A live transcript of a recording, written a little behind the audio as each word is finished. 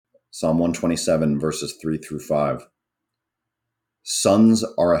Psalm 127, verses 3 through 5. Sons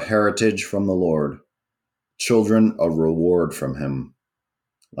are a heritage from the Lord, children a reward from him.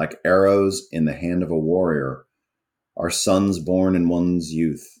 Like arrows in the hand of a warrior are sons born in one's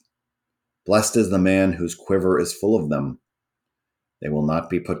youth. Blessed is the man whose quiver is full of them. They will not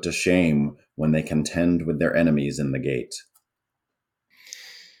be put to shame when they contend with their enemies in the gate.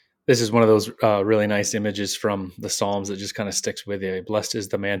 This is one of those really nice images from the Psalms that just kind of sticks with you. Blessed is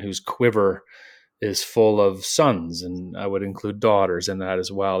the man whose quiver is full of sons, and I would include daughters in that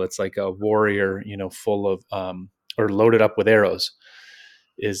as well. It's like a warrior, full of or loaded up with arrows.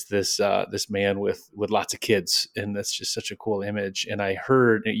 Is this man with lots of kids, and that's just such a cool image. And I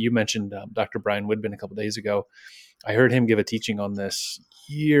heard you mentioned Dr. Brian Woodman a couple days ago. I heard him give a teaching on this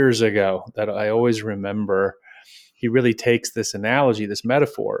years ago that I always remember. He really takes this analogy, this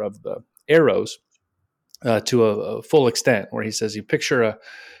metaphor of the arrows to a full extent, where he says, you picture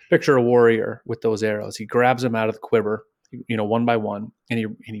a warrior with those arrows. He grabs them out of the quiver, one by one, and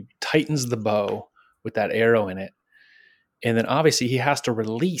he tightens the bow with that arrow in it. And then obviously he has to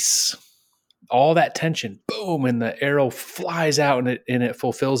release all that tension, boom, and the arrow flies out and it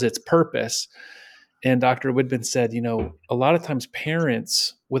fulfills its purpose. And Dr. Woodman said, a lot of times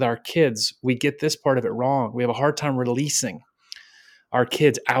parents with our kids, we get this part of it wrong. We have a hard time releasing our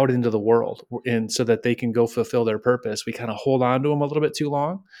kids out into the world, and so that they can go fulfill their purpose. We kind of hold on to them a little bit too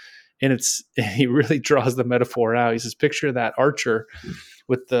long. And he really draws the metaphor out. He says, picture that archer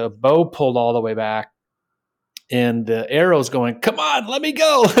with the bow pulled all the way back and the arrow's going, come on, let me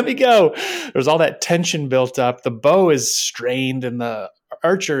go. There's all that tension built up. The bow is strained and the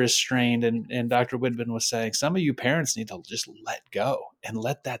archer is strained. And Dr. Woodman was saying, some of you parents need to just let go and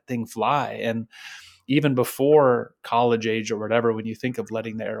let that thing fly. And even before college age or whatever, when you think of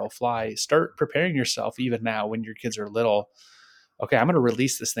letting the arrow fly, start preparing yourself even now when your kids are little. Okay, I'm going to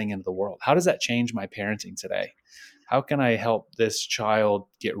release this thing into the world. How does that change my parenting today? How can I help this child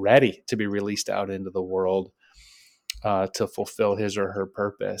get ready to be released out into the world to fulfill his or her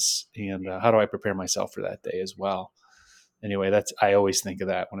purpose? And how do I prepare myself for that day as well? Anyway, I always think of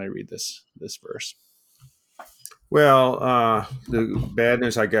that when I read this verse. Well, the bad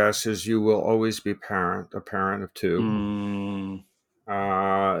news, I guess, is you will always be a parent of two.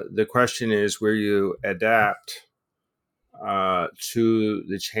 The question is, will you adapt to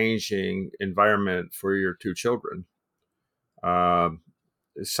the changing environment for your two children?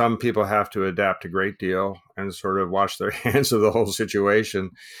 Some people have to adapt a great deal and sort of wash their hands of the whole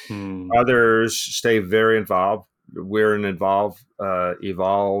situation. Others stay very involved. We're an involved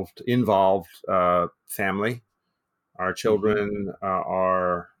family. Our children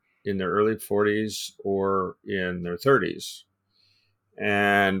are in their early 40s or in their 30s.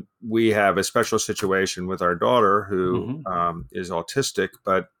 And we have a special situation with our daughter who is autistic,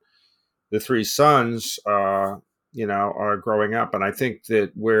 but the three sons, are growing up. And I think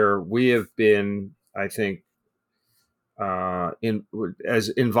that where we have been, as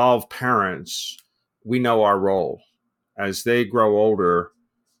involved parents, we know our role. As they grow older,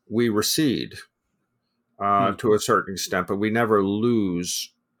 we recede to a certain extent, but we never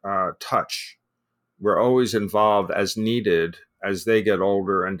lose touch. We're always involved as needed as they get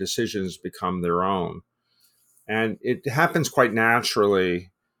older and decisions become their own. And it happens quite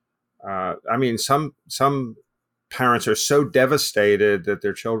naturally. Some parents are so devastated that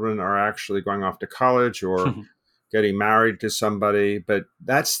their children are actually going off to college or getting married to somebody, but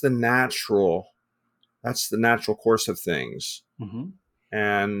that's the natural course of things.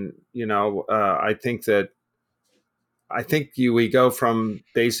 And, we go from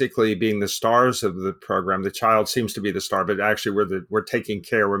basically being the stars of the program. The child seems to be the star, but actually we're taking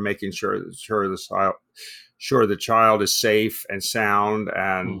care. We're making sure the child is safe and sound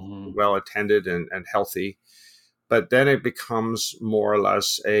and well attended and healthy. But then it becomes more or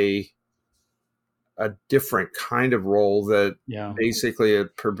less a different kind of role that basically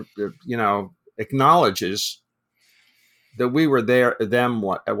acknowledges that we were them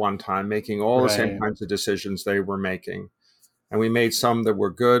at one time, making all the same kinds of decisions they were making. And we made some that were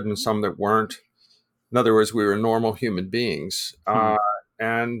good and some that weren't. In other words, we were normal human beings. But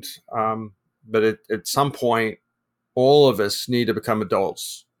at some point, all of us need to become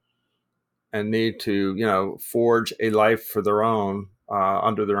adults and need to, forge a life for their own,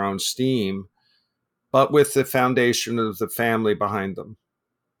 under their own steam, but with the foundation of the family behind them.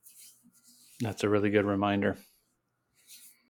 That's a really good reminder.